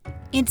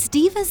It's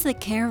Divas That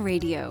Care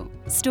Radio.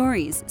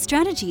 Stories,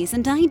 strategies,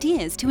 and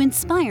ideas to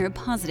inspire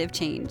positive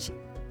change.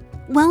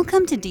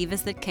 Welcome to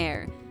Divas That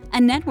Care,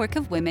 a network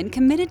of women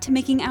committed to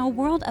making our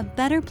world a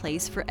better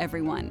place for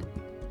everyone.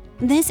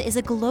 This is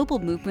a global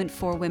movement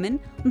for women,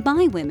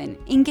 by women,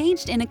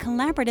 engaged in a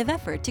collaborative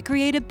effort to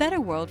create a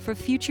better world for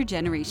future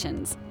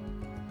generations.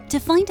 To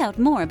find out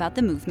more about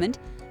the movement,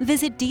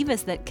 visit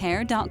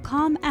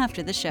divasthatcare.com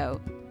after the show.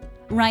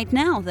 Right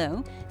now,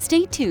 though,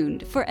 stay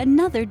tuned for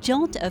another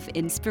jolt of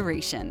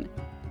inspiration.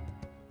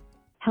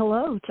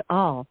 Hello to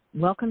all.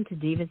 Welcome to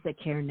Divas That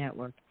Care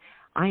Network.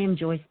 I am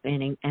Joyce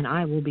Benning, and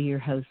I will be your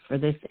host for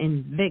this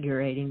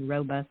invigorating,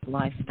 robust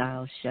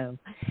lifestyle show.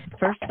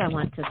 First, I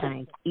want to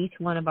thank each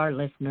one of our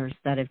listeners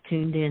that have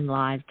tuned in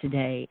live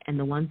today and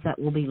the ones that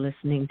will be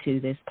listening to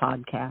this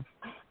podcast.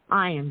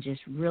 I am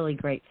just really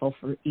grateful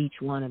for each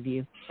one of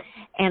you.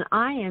 And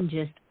I am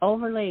just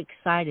overly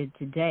excited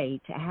today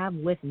to have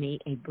with me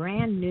a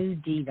brand new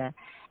diva,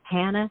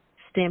 Hannah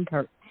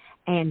Stempert.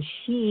 And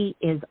she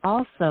is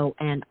also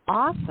an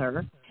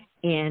author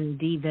in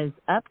Diva's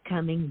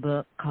upcoming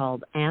book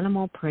called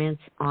Animal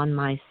Prints on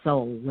My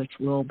Soul, which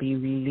will be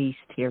released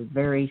here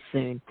very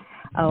soon.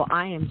 Oh,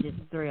 I am just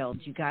thrilled.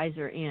 You guys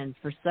are in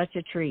for such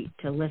a treat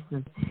to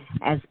listen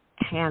as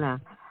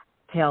Hannah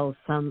tells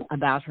some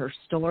about her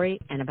story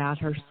and about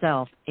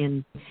herself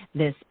in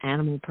this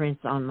Animal Prints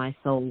on My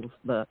Soul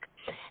book.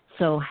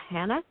 So,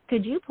 Hannah,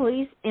 could you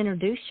please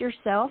introduce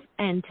yourself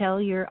and tell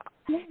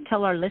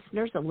our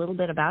listeners a little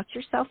bit about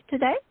yourself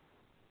today?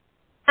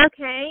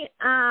 Okay.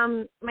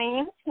 My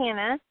name is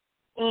Hannah,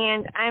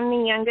 and I'm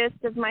the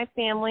youngest of my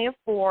family of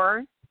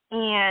four,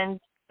 and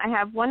I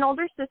have one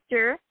older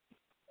sister,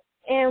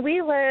 and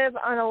we live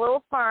on a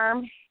little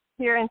farm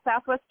here in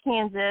southwest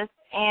Kansas,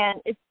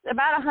 and it's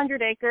about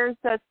 100 acres,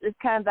 so it's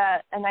kind of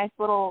a nice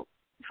little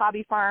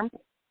hobby farm.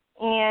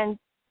 And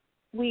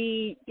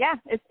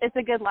it's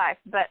a good life.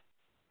 But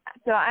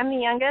so I'm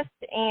the youngest,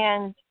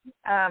 and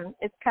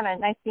it's kind of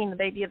nice being the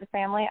baby of the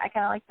family. I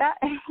kind of like that.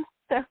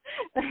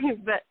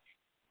 But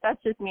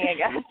that's just me, I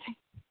guess.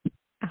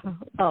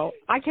 Oh,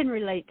 I can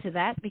relate to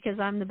that because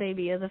I'm the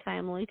baby of the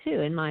family,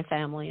 too, in my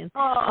family. And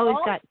I always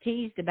got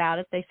teased about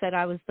it. They said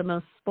I was the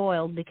most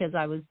spoiled because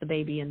I was the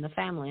baby in the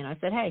family. And I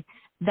said, hey,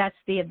 that's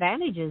the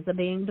advantages of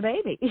being the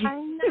baby.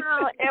 I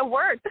know. It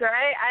works,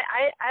 right?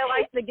 I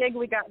like the gig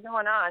we got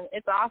going on.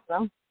 It's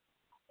awesome.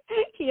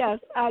 Yes,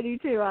 I do,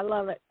 too. I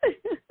love it.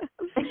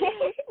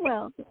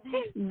 Well,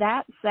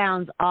 that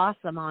sounds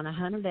awesome on a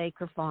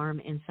 100-acre farm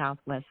in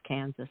southwest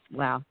Kansas.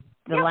 Wow.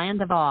 The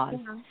land of Oz.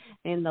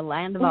 Yeah. In the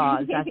land of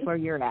Oz, that's where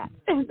you're at.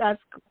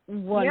 That's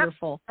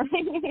wonderful.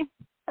 Yep.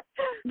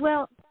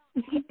 Well,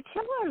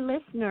 tell our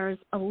listeners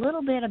a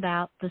little bit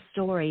about the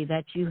story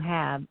that you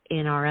have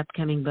in our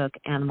upcoming book,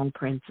 Animal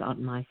Prints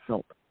on My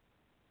Soul.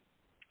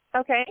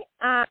 Okay.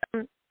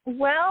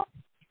 Well,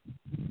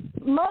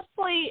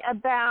 mostly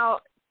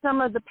about some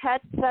of the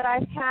pets that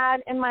I've had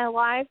in my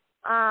life.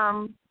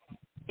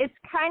 It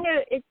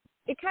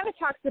kind of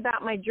talks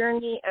about my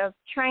journey of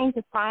trying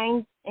to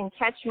find and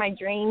catch my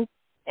dreams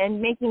and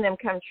making them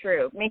come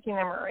true, making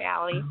them a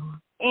reality,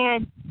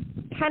 and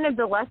kind of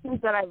the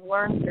lessons that I've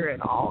learned through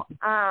it all.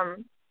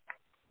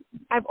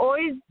 I've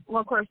always,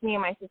 of course, me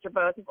and my sister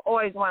both have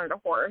always wanted a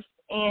horse,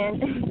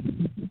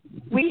 and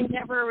we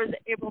never was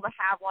able to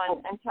have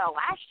one until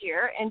last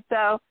year, and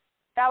so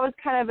that was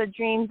kind of a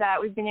dream that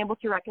we've been able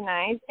to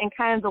recognize and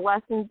kind of the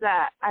lessons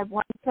that I've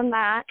learned from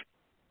that.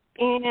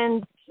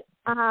 And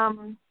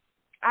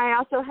I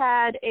also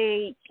had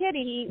a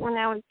kitty when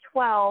I was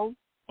 12,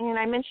 and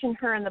I mentioned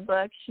her in the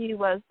book. She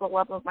was the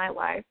love of my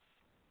life.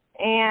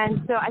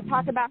 And so I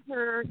talk about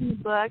her in the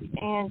book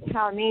and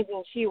how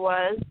amazing she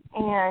was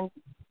and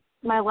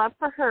my love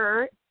for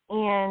her.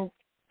 And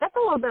that's a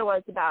little bit of what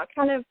it's about,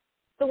 kind of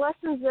the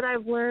lessons that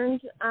I've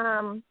learned.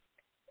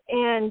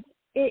 And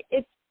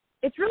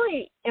it's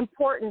really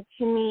important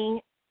to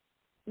me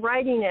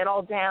writing it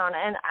all down.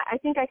 And I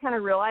think I kind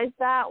of realized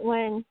that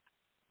when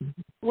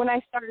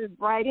I started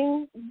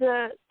writing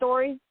the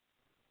stories,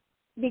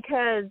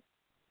 because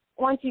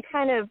once you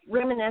kind of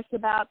reminisce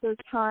about those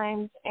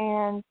times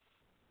and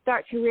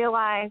start to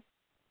realize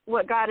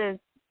what God has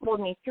pulled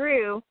me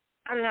through,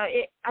 I don't know,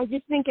 I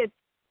just think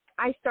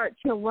I start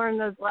to learn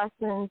those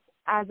lessons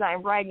as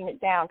I'm writing it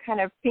down, kind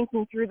of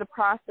thinking through the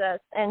process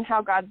and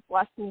how God's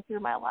blessed me through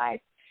my life.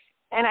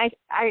 And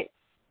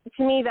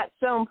to me, that's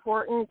so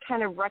important,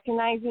 kind of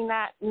recognizing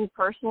that, me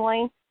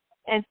personally.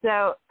 And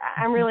so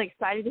I'm really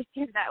excited to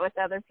share that with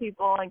other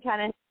people and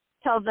kind of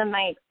tell them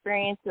my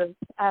experience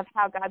of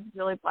how God's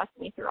really blessed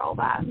me through all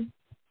that. So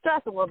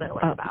that's a little bit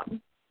what it's about.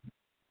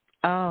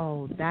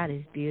 Oh, that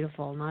is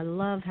beautiful. And I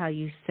love how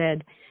you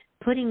said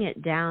putting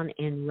it down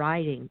in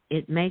writing.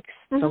 It makes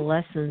the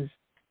lessons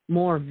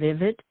more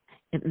vivid.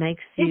 It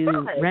makes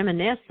you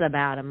reminisce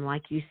about them,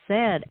 like you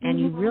said, and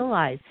you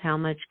realize how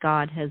much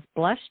God has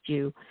blessed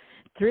you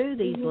through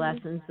these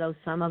lessons, though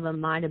some of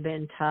them might have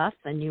been tough,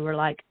 and you were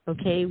like,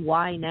 okay,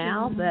 why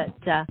now? But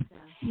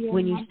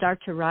when you start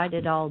to write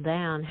it all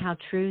down, how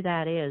true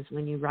that is.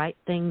 When you write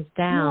things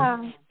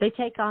down, they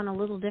take on a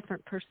little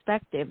different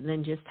perspective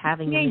than just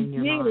having them in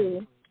your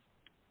mind.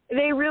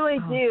 They really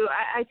do.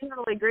 I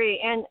totally agree.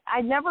 And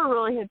I never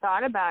really had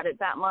thought about it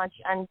that much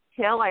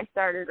until I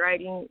started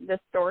writing this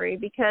story,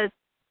 because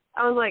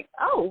I was like,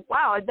 oh,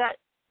 wow, that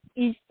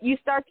you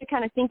start to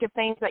kind of think of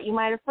things that you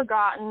might have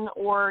forgotten,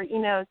 or, you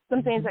know,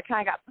 some things that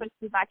kind of got pushed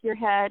to the back of your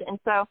head. And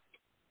so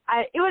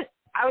I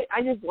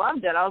just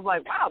loved it. I was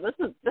like, wow, this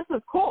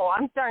is cool.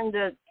 I'm starting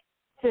to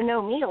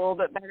know me a little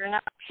bit better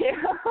now, too.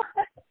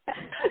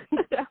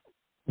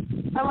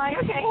 So I'm like,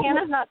 okay,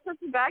 Hannah's not such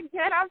a bad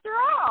kid after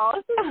all.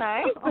 This is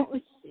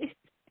nice.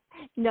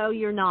 No,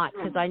 you're not,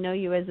 because I know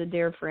you as a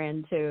dear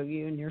friend too.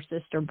 You and your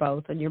sister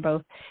both, and you're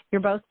both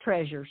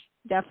treasures,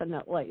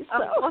 definitely.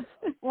 So.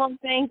 Well,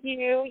 thank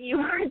you. You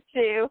are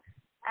too.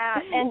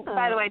 And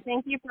by the way,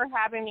 thank you for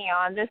having me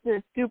on. This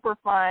is super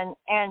fun,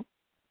 and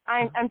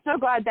I'm so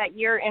glad that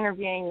you're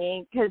interviewing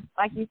me, because,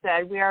 like you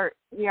said, we are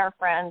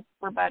friends,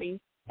 we're buddies,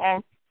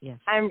 and yes.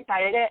 I'm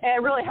excited.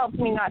 It really helps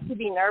me not to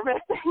be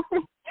nervous,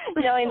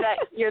 knowing that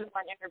you're the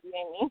one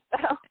interviewing me.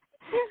 So.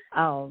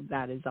 Oh,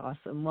 that is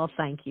awesome. Well,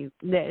 thank you.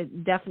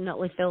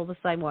 Definitely feel the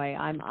same way.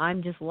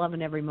 I'm just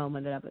loving every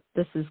moment of it.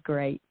 This is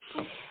great.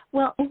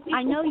 Well,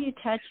 I know you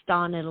touched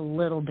on it a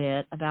little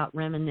bit about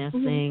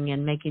reminiscing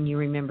and making you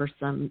remember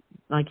some,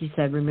 like you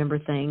said, remember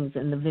things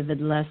and the vivid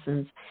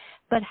lessons.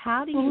 But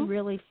how do you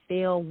really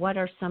feel? What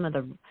are some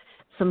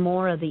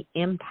more of the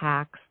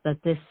impacts that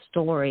this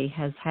story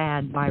has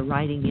had by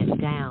writing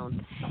it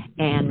down,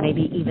 and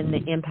maybe even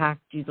the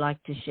impact you'd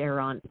like to share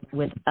on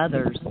with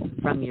others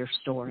from your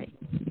story?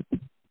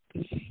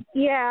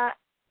 Yeah.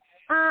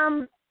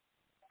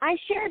 I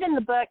shared in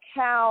the book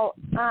how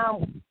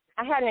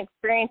I had an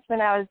experience when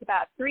I was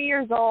about 3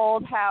 years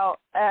old, how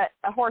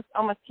a horse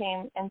almost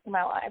came into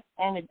my life,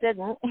 and it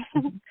didn't.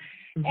 And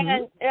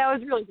it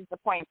was really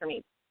disappointing for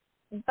me.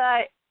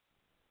 But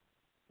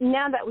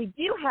now that we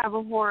do have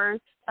a horse,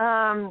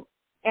 and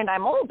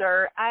I'm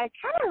older, I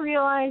kind of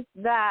realized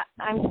that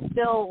I'm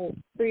still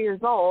 3 years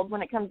old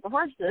when it comes to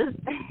horses.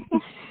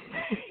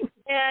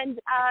 And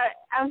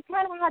I've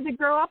kind of had to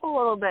grow up a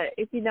little bit,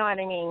 if you know what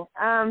I mean.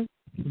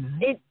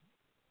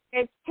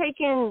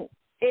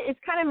 It's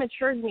kind of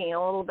matured me a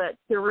little bit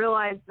to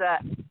realize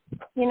that,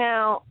 you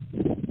know,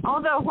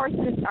 although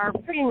horses are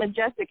pretty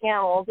majestic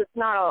animals, it's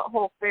not a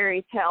whole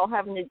fairy tale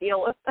having to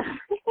deal with them.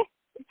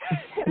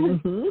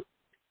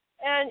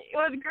 And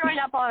with growing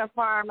up on a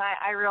farm,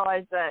 I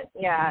realized that,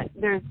 yeah,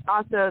 there's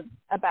also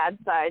a bad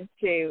side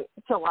to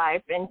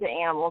life and to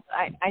animals.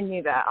 I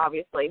knew that,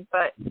 obviously.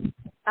 But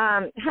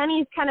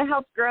Honey's kind of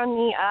helped grow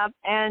me up.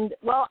 And,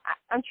 well,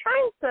 I'm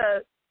trying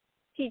to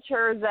teach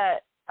her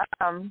that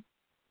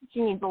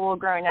she needs a little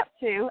growing up,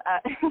 too.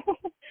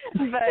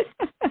 But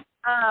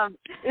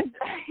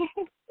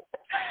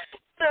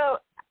so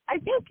I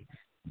think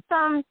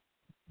some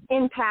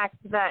impact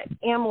that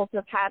animals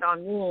have had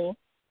on me,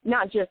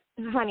 not just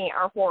Honey,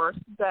 our horse,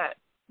 but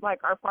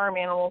like our farm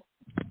animals,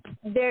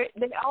 they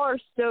all are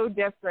so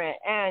different.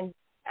 And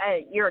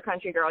you're a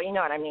country girl, you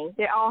know what I mean.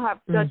 They all have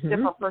such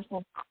different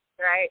personalities,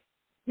 right?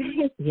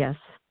 Yes,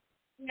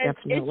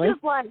 definitely. It's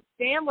just like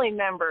family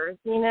members,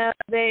 you know.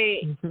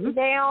 They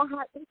all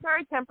throw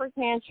a temper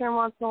tantrum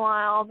once in a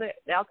while.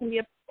 They all can be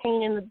a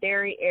pain in the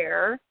dairy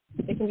air.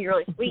 They can be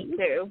really sweet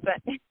too.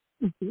 But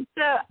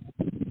so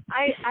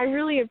I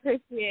really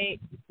appreciate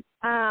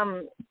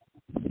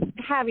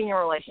having a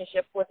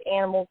relationship with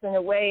animals in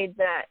a way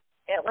that,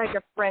 like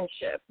a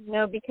friendship, you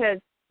know, because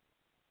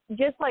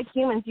just like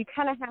humans, you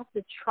kind of have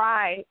to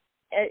try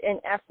an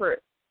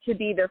effort to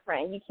be their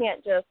friend. You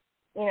can't just,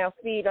 you know,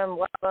 feed them,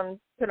 love them,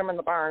 put them in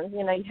the barn.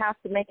 You know, you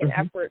have to make an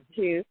effort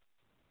to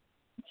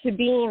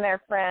being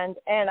their friend.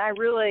 And I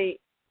really,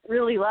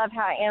 really love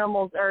how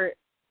animals are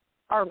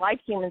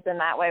like humans in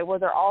that way, where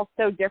they're all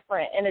so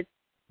different. And it's,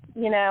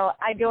 you know,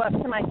 I go up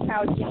to my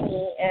cow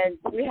Jenny, and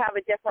we have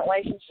a different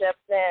relationship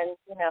than,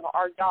 you know,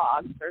 our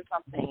dogs or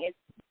something.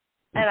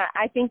 And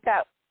I think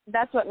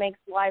that's what makes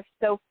life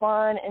so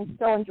fun and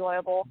so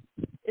enjoyable,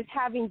 is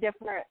having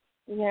different,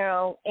 you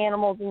know,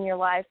 animals in your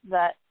life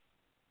that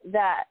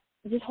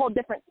just hold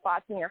different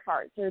spots in your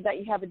heart, so that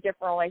you have a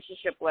different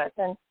relationship with.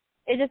 And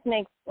it just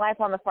makes life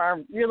on the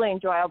farm really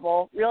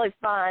enjoyable, really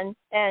fun,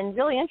 and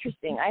really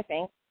interesting, I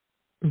think.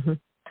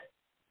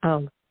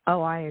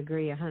 Oh, I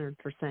agree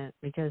 100%,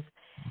 because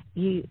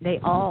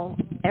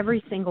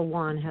every single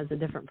one has a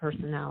different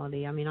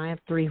personality. I mean, I have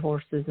 3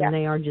 horses, and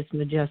they are just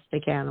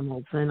majestic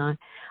animals, and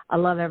I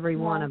love every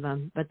one of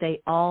them. But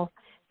they all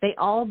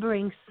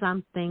bring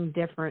something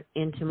different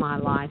into my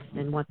life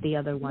than what the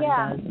other one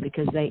does,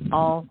 because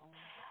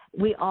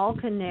we all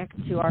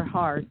connect to our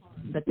hearts,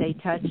 but they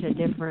touch a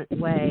different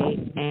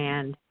way,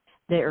 and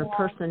their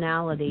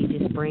personality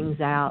just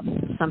brings out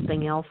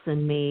something else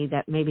in me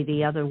that maybe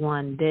the other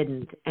one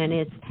didn't. And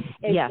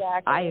yes,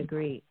 I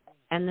agree.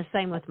 And the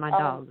same with my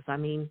dogs. I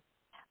mean,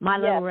 my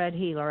little red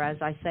heeler, as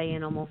I say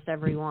in almost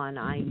every one,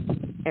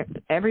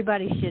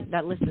 everybody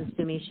that listens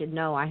to me should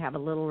know I have a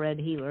little red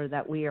healer,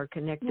 that we are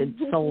connected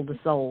soul to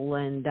soul,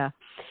 and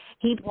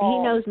he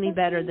knows me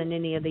better than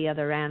any of the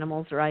other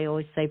animals, or I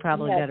always say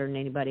probably better than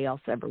anybody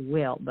else ever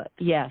will. But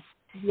yes,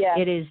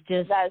 it is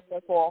just, that is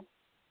so cool.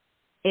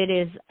 It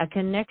is a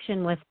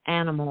connection with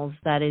animals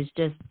that is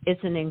just,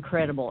 it's a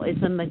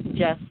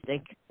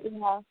majestic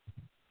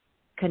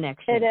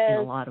connection in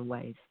a lot of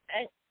ways.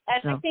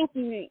 And I think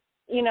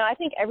I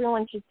think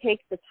everyone should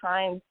take the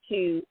time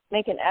to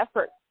make an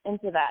effort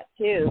into that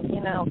too,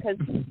 because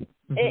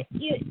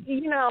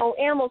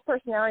animals'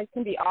 personalities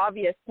can be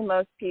obvious to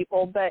most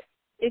people, but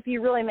if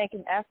you really make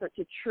an effort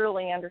to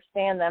truly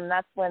understand them,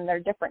 that's when their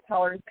different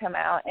colors come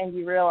out and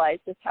you realize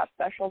just how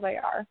special they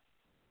are.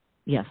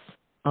 Yes.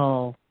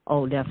 Oh,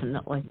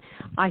 definitely.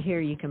 I hear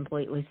you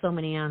completely. So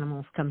many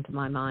animals come to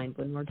my mind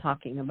when we're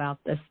talking about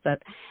this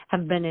that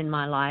have been in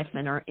my life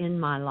and are in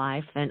my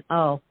life, and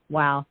oh,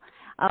 wow.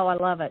 Oh, I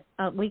love it.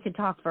 We could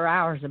talk for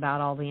hours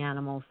about all the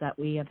animals that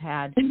we have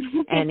had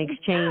and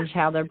exchange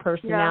how their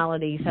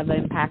personalities have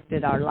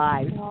impacted our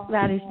lives.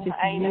 That is just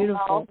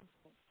beautiful.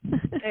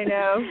 I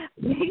know.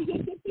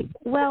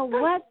 Well,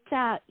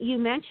 you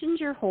mentioned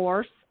your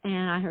horse,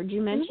 and I heard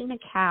you mention a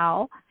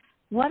cow.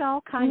 What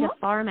all kind of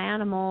farm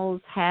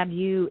animals have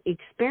you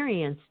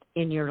experienced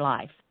in your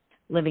life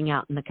living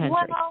out in the country?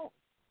 Well,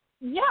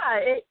 yeah,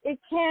 it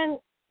can.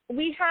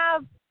 We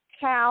have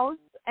cows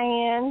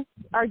and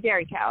our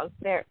dairy cows.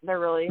 They're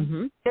really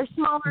they're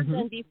smaller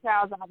than beef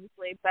cows,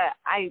 obviously, but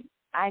I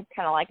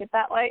kind of like it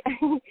that way.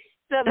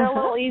 So they're a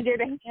little easier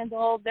to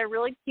handle. They're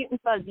really cute and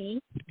fuzzy,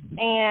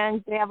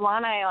 and they have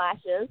long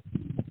eyelashes.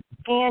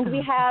 And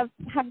we have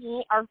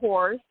Honey, our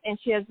horse, and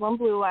she has one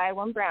blue eye,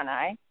 one brown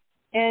eye.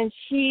 And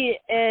she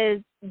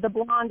is the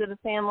blonde of the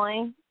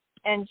family,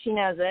 and she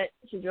knows it.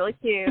 She's really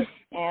cute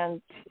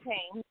and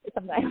pain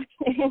sometimes.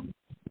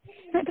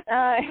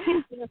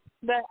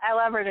 But I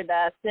love her to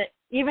death.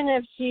 Even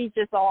if she's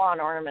just all on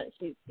ornament,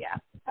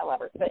 I love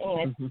her. But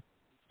anyways,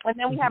 and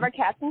then we have our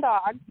cats and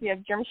dogs. We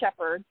have German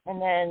Shepherds,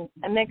 and then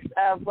a mix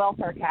of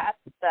welfare cats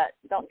that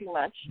don't do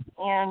much.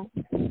 And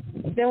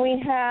then we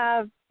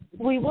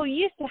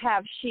used to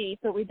have sheep,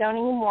 but we don't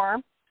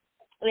anymore.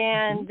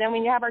 And then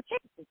we have our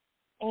chickens.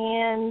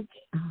 And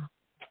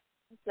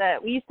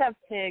we used to have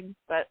pigs,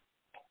 but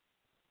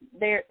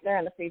they're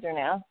in the freezer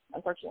now,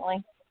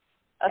 unfortunately.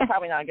 That's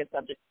probably not a good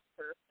subject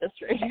for this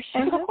radio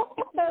show.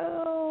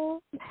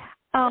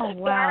 Oh,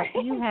 wow.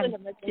 You have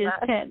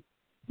just had,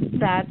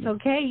 that's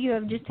okay. You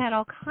have just had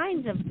all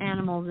kinds of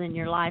animals in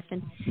your life.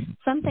 And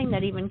something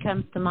that even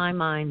comes to my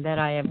mind that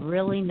I have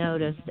really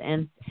noticed,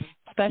 and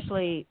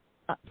especially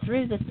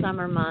through the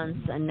summer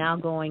months and now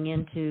going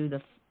into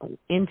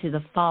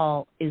the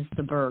fall, is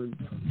the birds.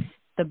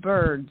 The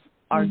birds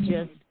are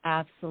just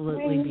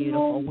absolutely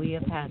beautiful. We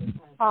have had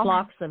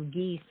flocks of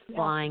geese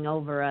flying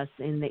over us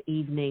in the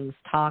evenings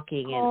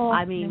talking, and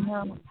I mean,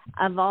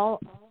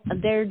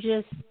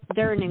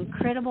 they're an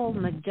incredible,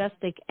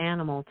 majestic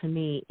animal to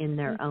me in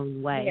their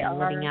own way. And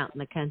living out in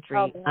the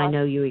country, I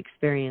know you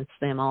experience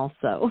them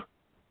also.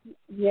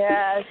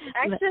 Yes.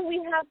 Actually,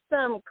 we have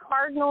some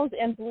cardinals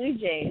and blue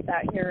jays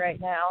out here right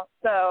now,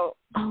 so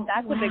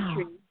that's a big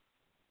treat.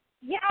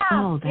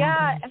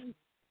 Yeah.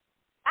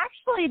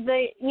 Actually,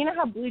 you know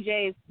how blue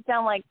jays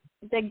sound like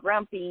big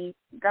grumpy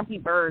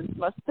birds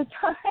most of the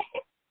time?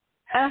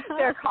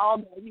 They're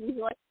called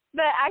usually.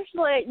 But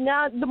actually,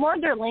 no, the more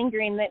they're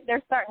lingering,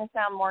 they're starting to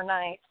sound more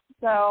nice.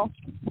 So,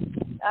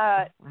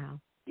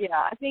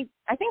 yeah, I think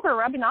we're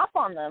rubbing off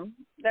on them.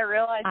 They're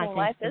realizing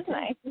life is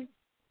nice.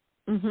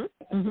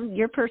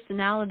 Your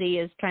personality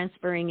is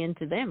transferring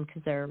into them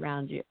because they're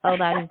around you. Oh,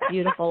 that is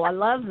beautiful. I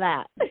love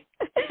that.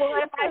 Well,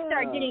 if I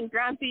start getting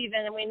grumpy,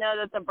 then we know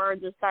that the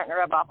birds are starting to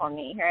rub off on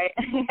me, right?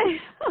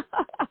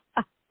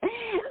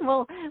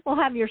 We'll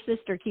have your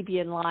sister keep you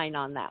in line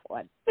on that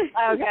one.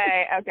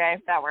 Okay,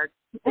 that works.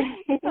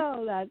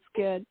 Oh, that's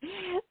good.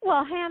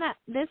 Well, Hannah,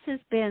 this has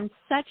been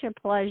such a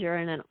pleasure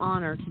and an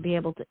honor to be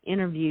able to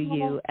interview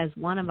you as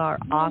one of our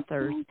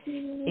authors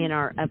in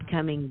our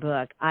upcoming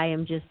book. I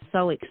am just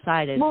so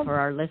excited for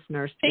our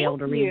listeners to be able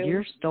to read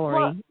your story.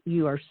 Well,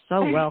 you are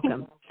so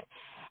welcome.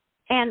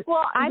 And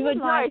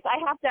Joyce, I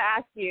have to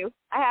ask you.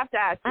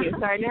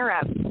 Sorry to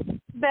interrupt.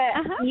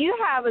 But you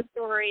have a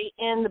story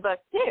in the book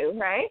too,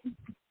 right?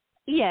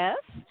 Yes,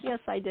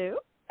 I do.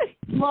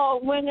 Well,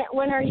 when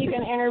are you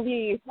going to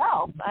interview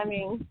yourself? I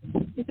mean,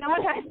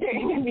 someone has to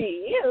interview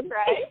you,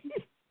 right?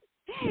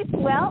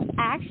 Well,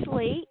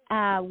 actually,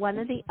 one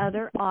of the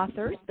other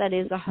authors that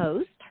is a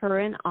host, her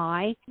and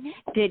I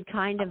did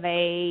kind of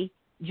a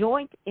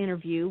joint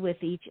interview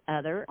with each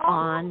other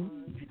on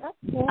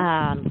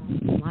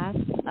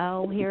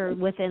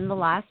within the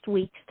last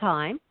week's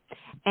time,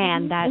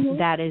 and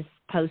that is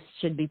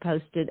should be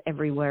posted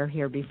everywhere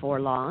here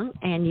before long.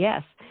 And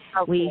yes,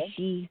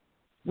 we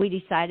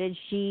decided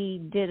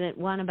she did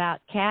one about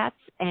cats,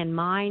 and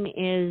mine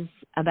is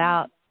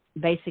about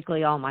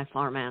basically all my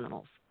farm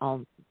animals,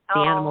 all the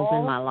animals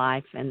in my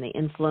life and the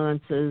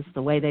influences,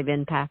 the way they've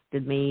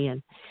impacted me,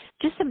 and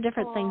just some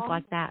different things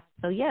like that.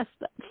 So yes,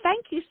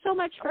 thank you so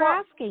much for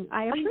asking.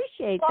 I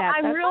appreciate that.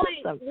 I'm That's really,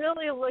 awesome.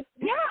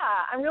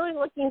 I'm really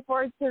looking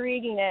forward to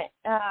reading it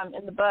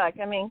in the book.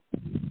 I mean,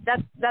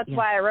 that's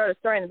why I wrote a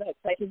story in the book,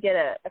 so I could get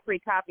a free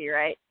copy,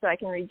 right? So I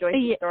can read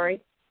Joyce's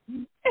story.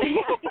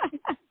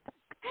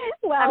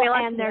 Well, I mean,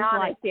 and there's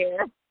like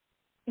here.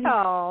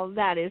 Oh,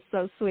 that is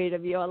so sweet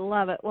of you. I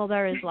love it. Well,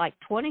 there is like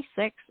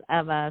 26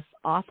 of us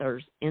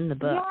authors in the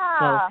book.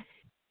 Yeah.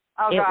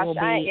 So gosh,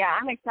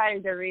 I'm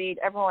excited to read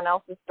everyone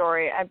else's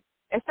story,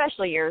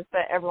 especially yours,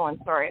 but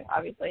everyone's story,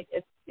 obviously.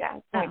 It's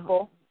kind of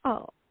cool.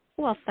 Oh,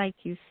 well, thank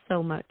you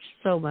so much,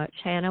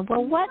 Hannah.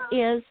 Well, what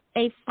is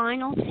a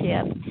final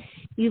tip?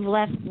 You've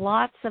left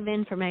lots of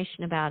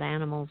information about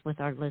animals with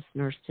our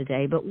listeners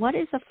today, but what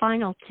is a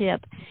final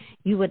tip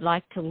you would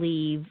like to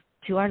leave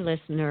to our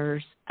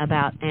listeners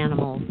about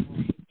animals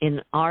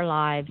in our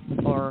lives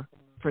or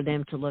for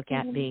them to look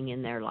at being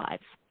in their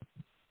lives?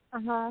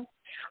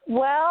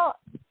 Well,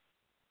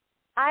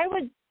 I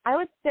would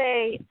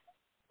say,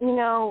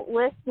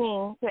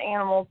 listening to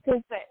animals,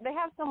 because they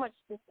have so much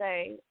to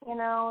say,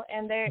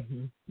 and they're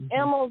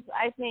animals,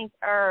 I think,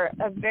 are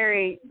a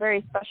very,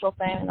 very special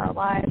thing in our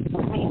lives.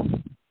 I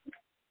mean,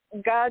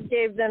 God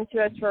gave them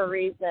to us for a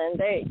reason.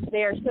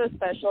 They are so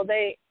special.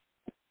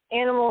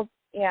 Animals,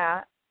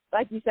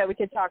 like you said, we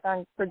could talk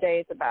on for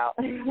days about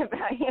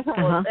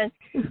animals. And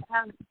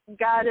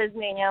God has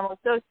made animals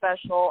so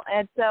special.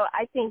 And so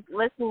I think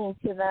listening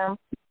to them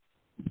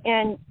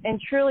and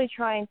truly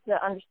trying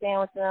to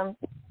understand with them,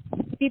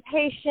 be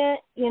patient,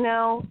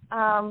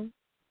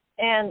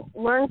 and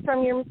learn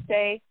from your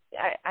mistakes.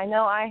 I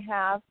know I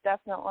have,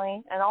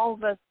 definitely. And all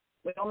of us,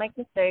 we all make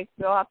mistakes.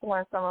 We all have to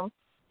learn from them.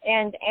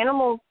 And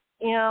animals,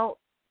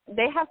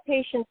 they have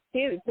patience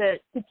too to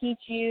teach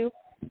you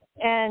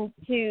and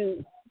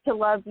to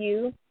love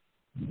you.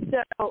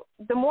 So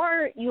the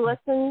more you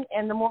listen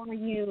and the more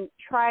you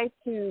try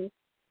to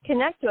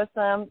connect with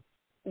them,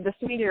 the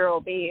sweeter it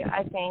will be,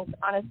 I think,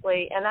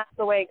 honestly. And that's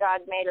the way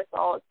God made us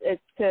all.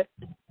 It's to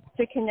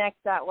connect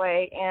that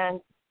way.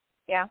 And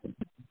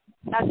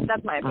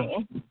that's my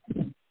opinion.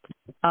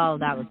 Oh,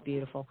 that was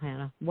beautiful,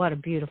 Hannah. What a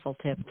beautiful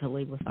tip to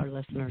leave with our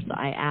listeners.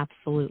 I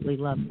absolutely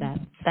love that.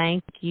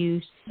 Thank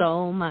you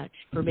so much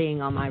for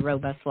being on my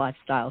Robust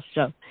Lifestyle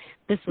show.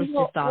 This was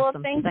just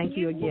awesome. Well, thank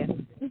you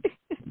again.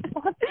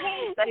 Well,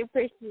 thanks. I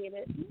appreciate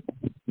it.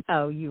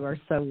 Oh, you are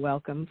so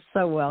welcome,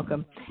 so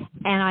welcome.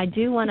 And I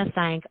do want to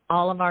thank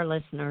all of our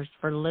listeners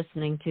for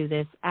listening to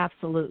this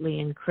absolutely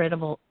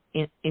incredible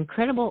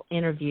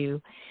interview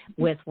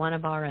with one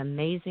of our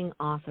amazing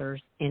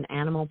authors in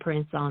Animal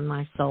Prints on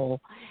My Soul.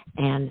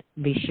 And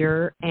be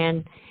sure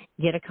and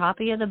get a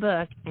copy of the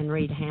book and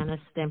read Hannah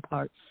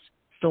Stempart's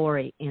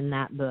story in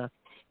that book.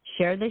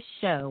 Share this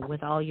show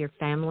with all your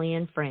family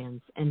and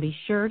friends, and be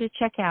sure to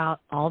check out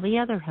all the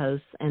other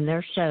hosts and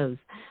their shows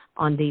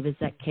on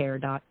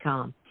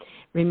divasthatcare.com.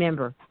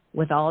 Remember,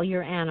 with all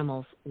your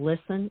animals,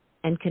 listen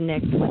and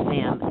connect with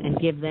them and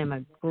give them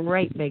a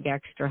great big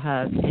extra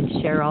hug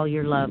and share all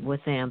your love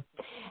with them.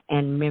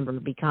 And remember,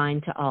 be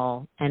kind to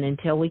all. And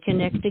until we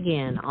connect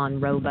again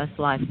on Robust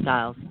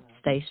Lifestyles,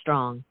 stay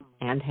strong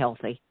and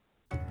healthy.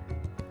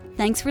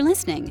 Thanks for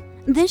listening.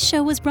 This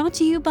show was brought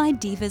to you by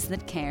Divas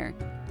That Care.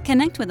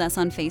 Connect with us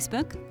on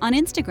Facebook, on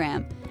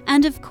Instagram,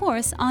 and of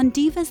course on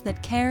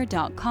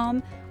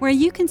divasthatcare.com, where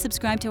you can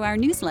subscribe to our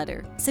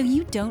newsletter so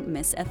you don't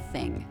miss a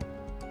thing.